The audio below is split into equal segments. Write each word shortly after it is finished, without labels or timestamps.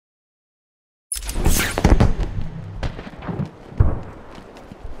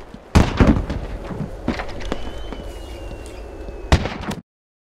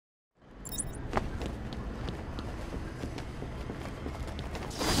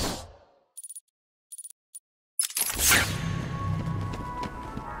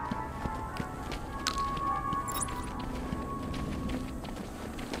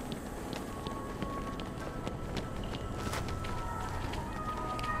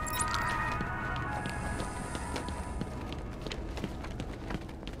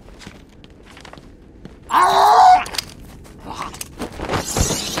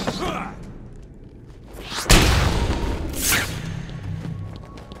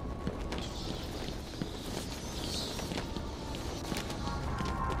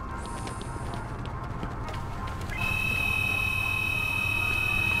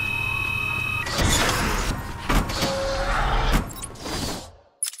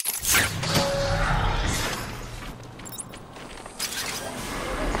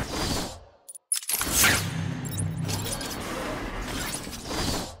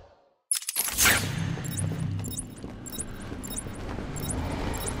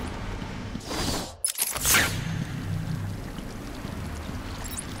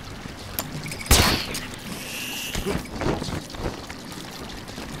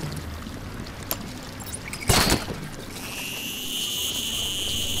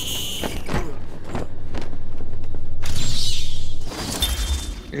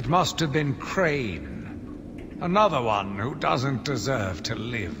It must have been Crane. Another one who doesn't deserve to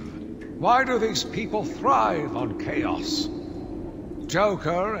live. Why do these people thrive on chaos?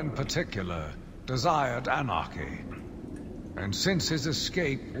 Joker, in particular, desired anarchy. And since his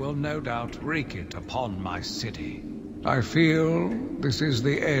escape will no doubt wreak it upon my city, I feel this is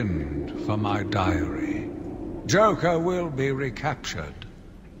the end for my diary. Joker will be recaptured.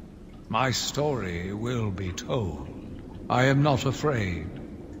 My story will be told. I am not afraid.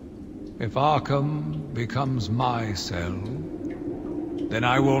 If Arkham becomes my cell, then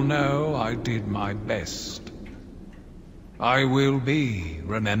I will know I did my best. I will be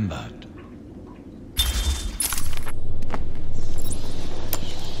remembered.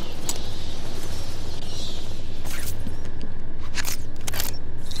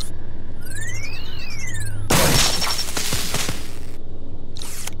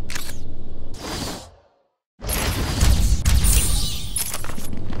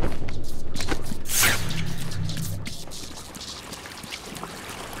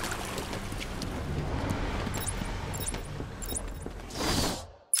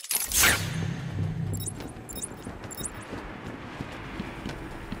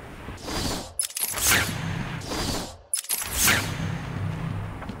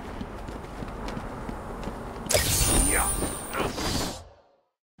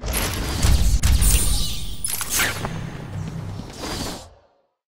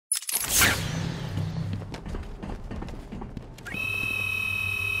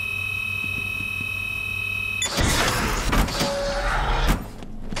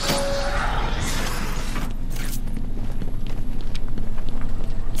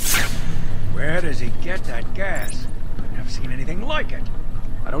 Where does he get that gas? I've never seen anything like it.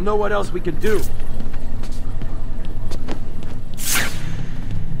 I don't know what else we can do.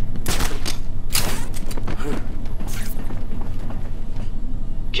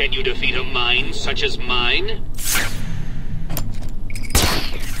 Can you defeat a mind such as mine?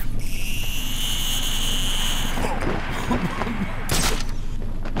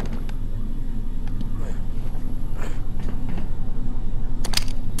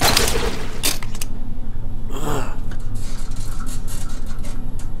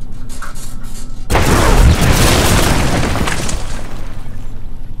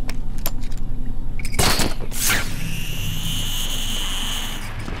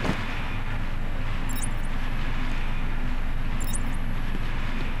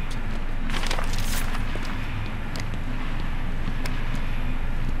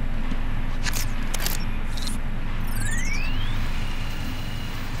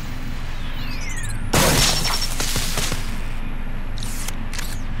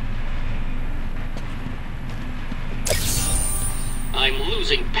 I'm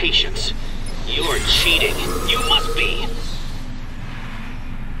losing patience. You're cheating. You must be.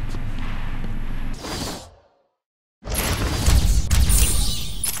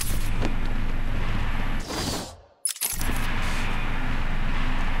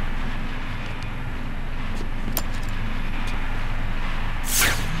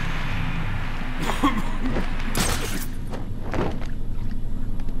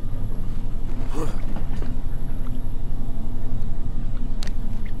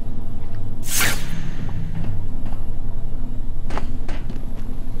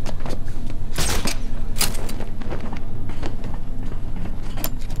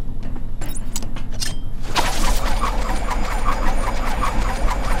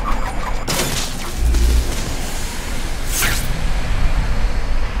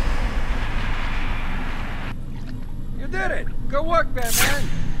 Did it! Good work, Batman!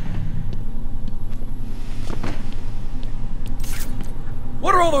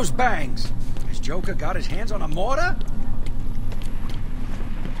 What are all those bangs? Has Joker got his hands on a mortar?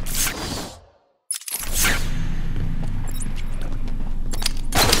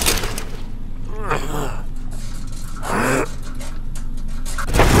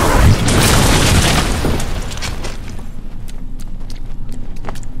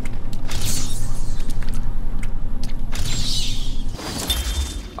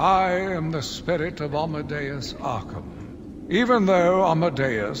 I am the spirit of Amadeus Arkham. Even though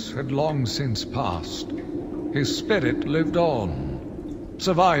Amadeus had long since passed, his spirit lived on,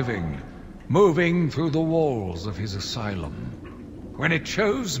 surviving, moving through the walls of his asylum. When it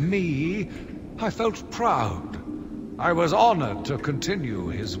chose me, I felt proud. I was honored to continue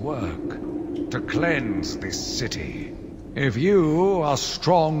his work, to cleanse this city. If you are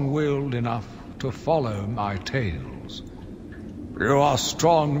strong-willed enough to follow my tales, you are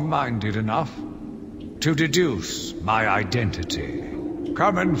strong-minded enough to deduce my identity.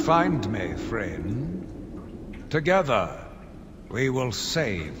 Come and find me, friend. Together, We will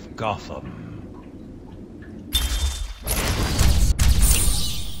save Gotham.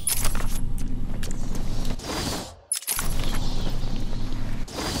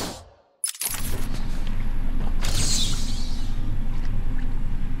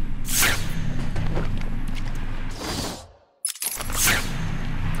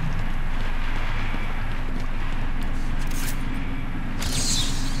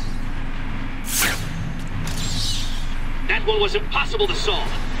 That one was impossible to solve.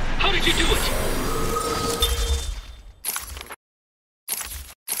 How did you do it?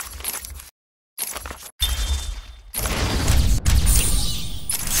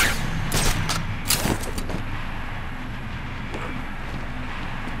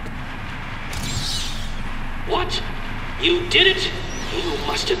 What? You did it? You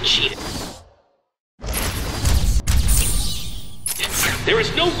must have cheated. There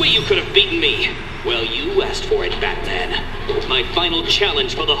is no way you could have beaten me. Well, you asked for it, Batman. My final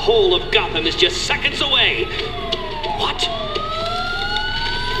challenge for the whole of Gotham is just seconds away. What?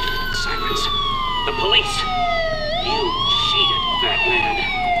 Silence. The police. You cheated, Batman.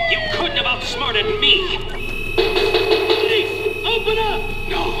 You couldn't have outsmarted me. Police, open up!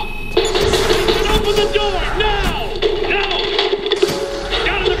 No. Open the door, now! Now!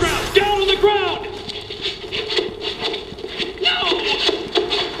 Down on the ground! Down on the ground! No!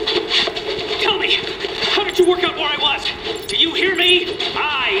 Tell me, how did you work out where I was? Do you hear me?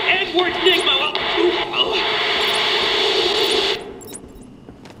 I, Edward Nigma,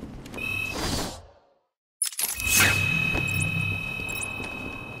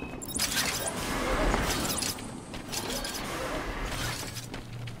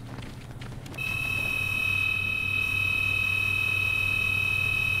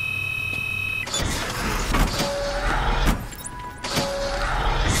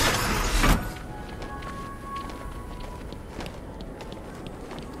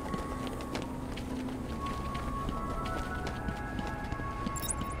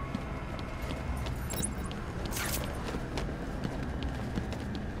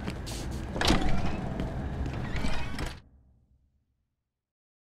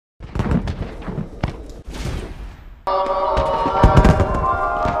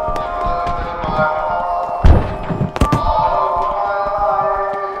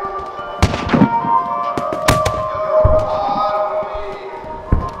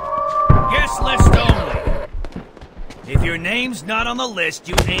 name's not on the list,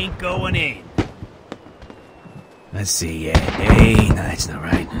 you ain't going in. Let's see, yeah, A, no, that's not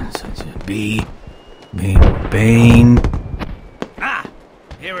right. B, Bane. Ah,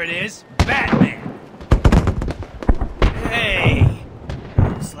 here it is, Batman. Hey,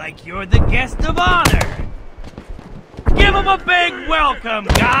 looks like you're the guest of honor. Give him a big welcome,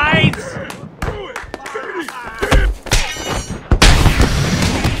 guys.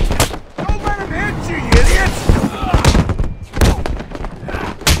 Don't let him hit you, you idiots!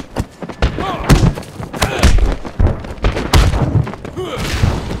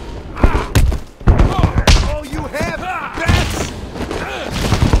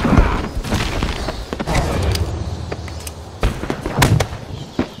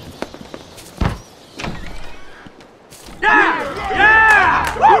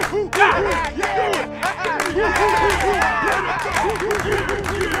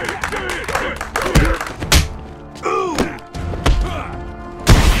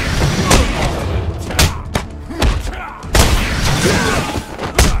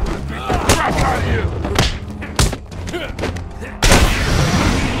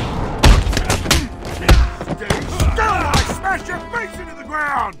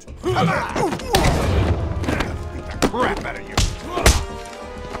 Crap out of you!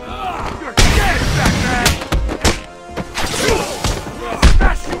 You're dead, Batman!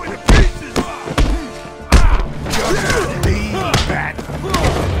 Smash you into pieces! You're gonna bleed, Batman!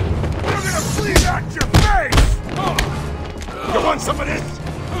 You're gonna bleed out your face! You want some of this?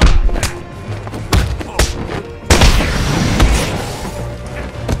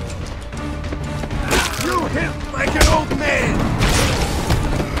 You hit like an old man!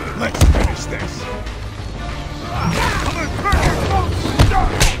 Let's finish this!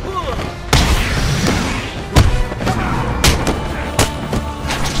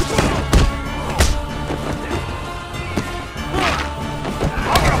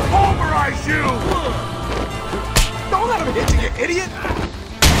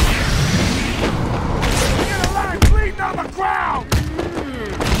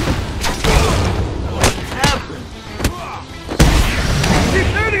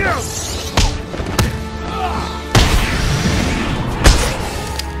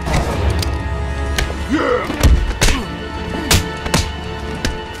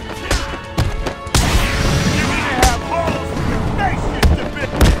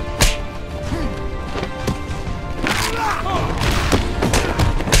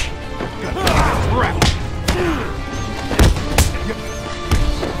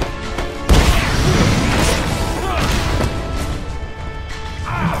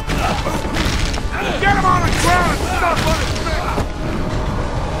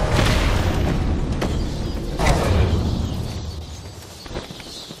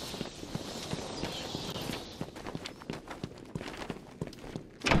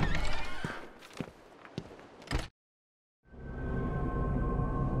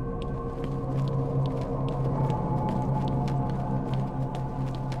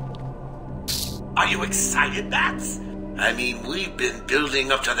 you excited, Bats? I mean, we've been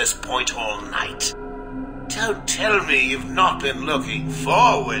building up to this point all night. Don't tell me you've not been looking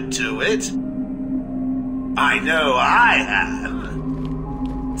forward to it. I know I have.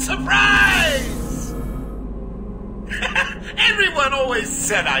 Surprise! Everyone always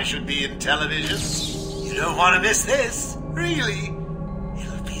said I should be in television. You don't want to miss this, really.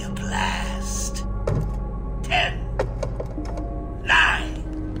 It'll be a blast. 10,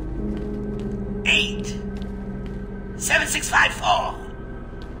 9, 8, 7, 6, 5, 4,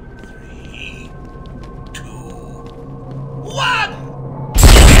 3, 2, 1.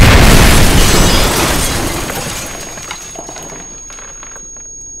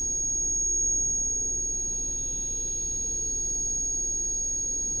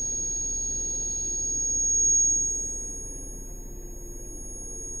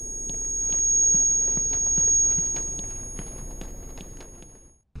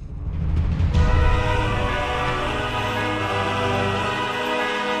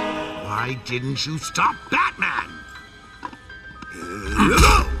 Why didn't you stop Batman?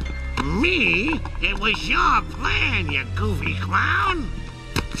 Me? It was your plan, you goofy clown.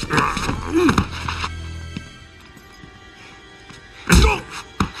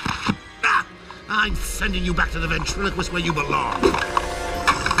 I'm sending you back to the ventriloquist where you belong.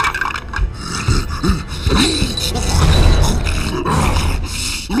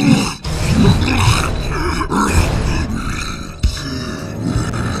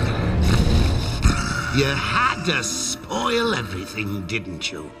 You had to spoil everything,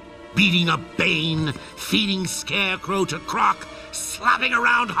 didn't you? Beating up Bane, feeding Scarecrow to Croc, slapping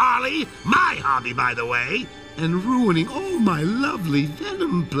around Harley, my hobby, by the way, and ruining all my lovely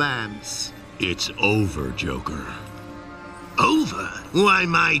Venom plans. It's over, Joker. Over? Why,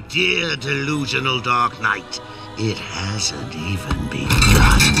 my dear delusional Dark Knight, it hasn't even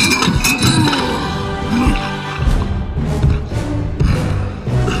begun.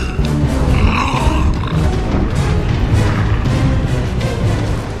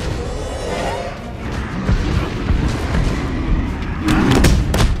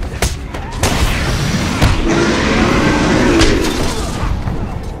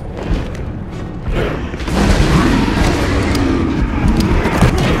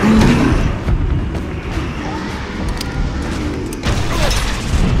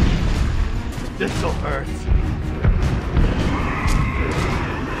 This'll hurt.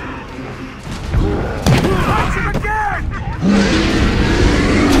 Watch him again!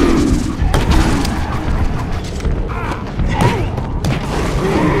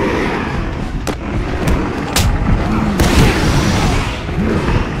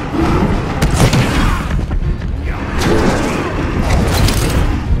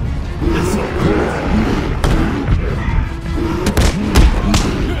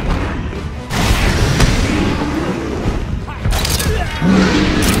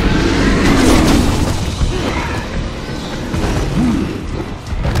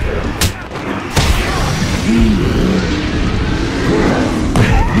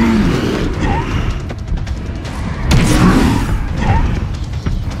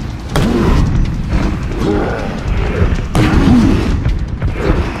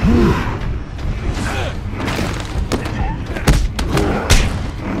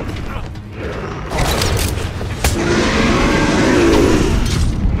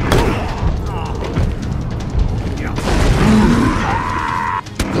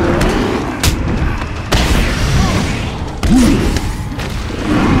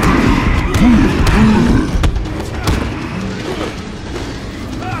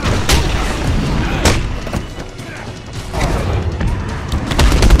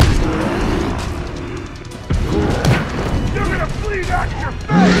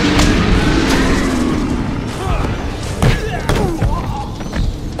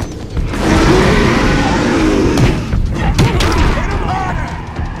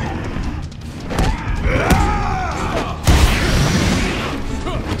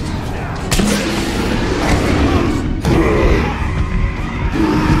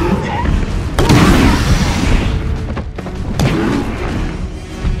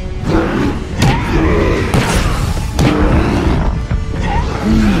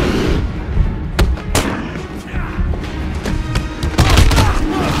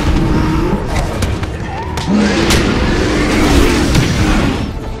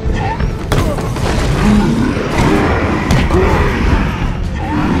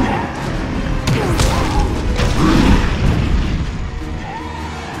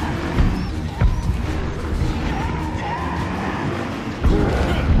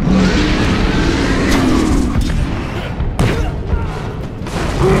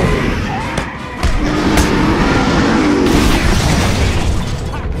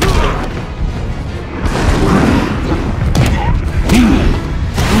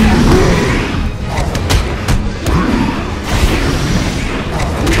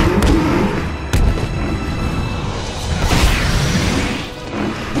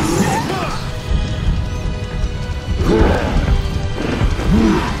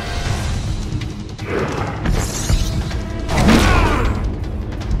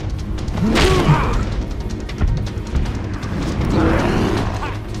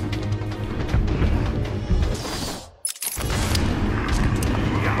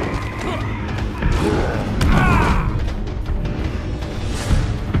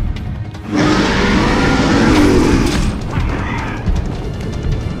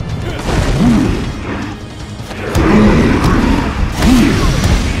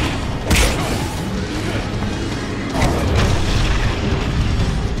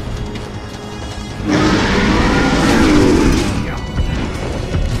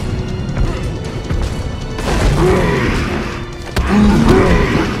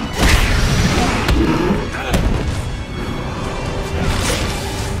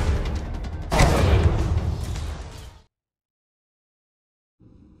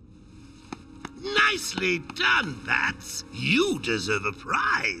 Nicely done, Bats. You deserve a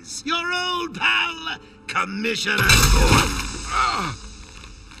prize. Your old pal, Commissioner Gordon.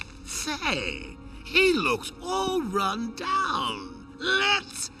 Say, he looks all run down.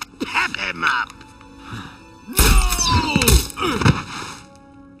 Let's pep him up. No!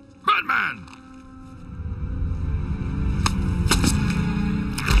 Batman!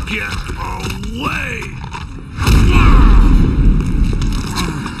 Get away!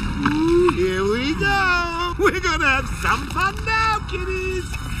 Here we go. We're gonna have some fun now, kiddies.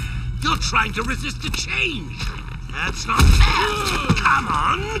 You're trying to resist the change. That's not fair. Come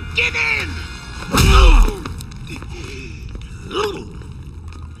on, give in.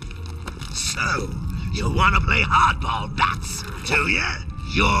 So, you want to play hardball, Bats, do you?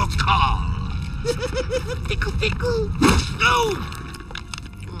 Your call. Tickle, tickle. No!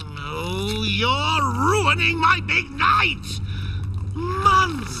 Oh, you're ruining my big night.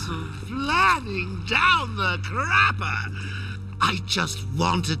 Months of planning down the crapper. I just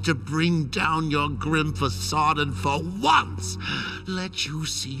wanted to bring down your grim facade and for once let you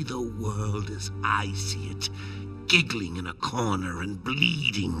see the world as I see it, giggling in a corner and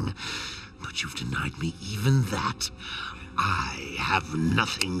bleeding. But you've denied me even that. I have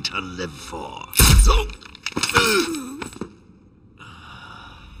nothing to live for. So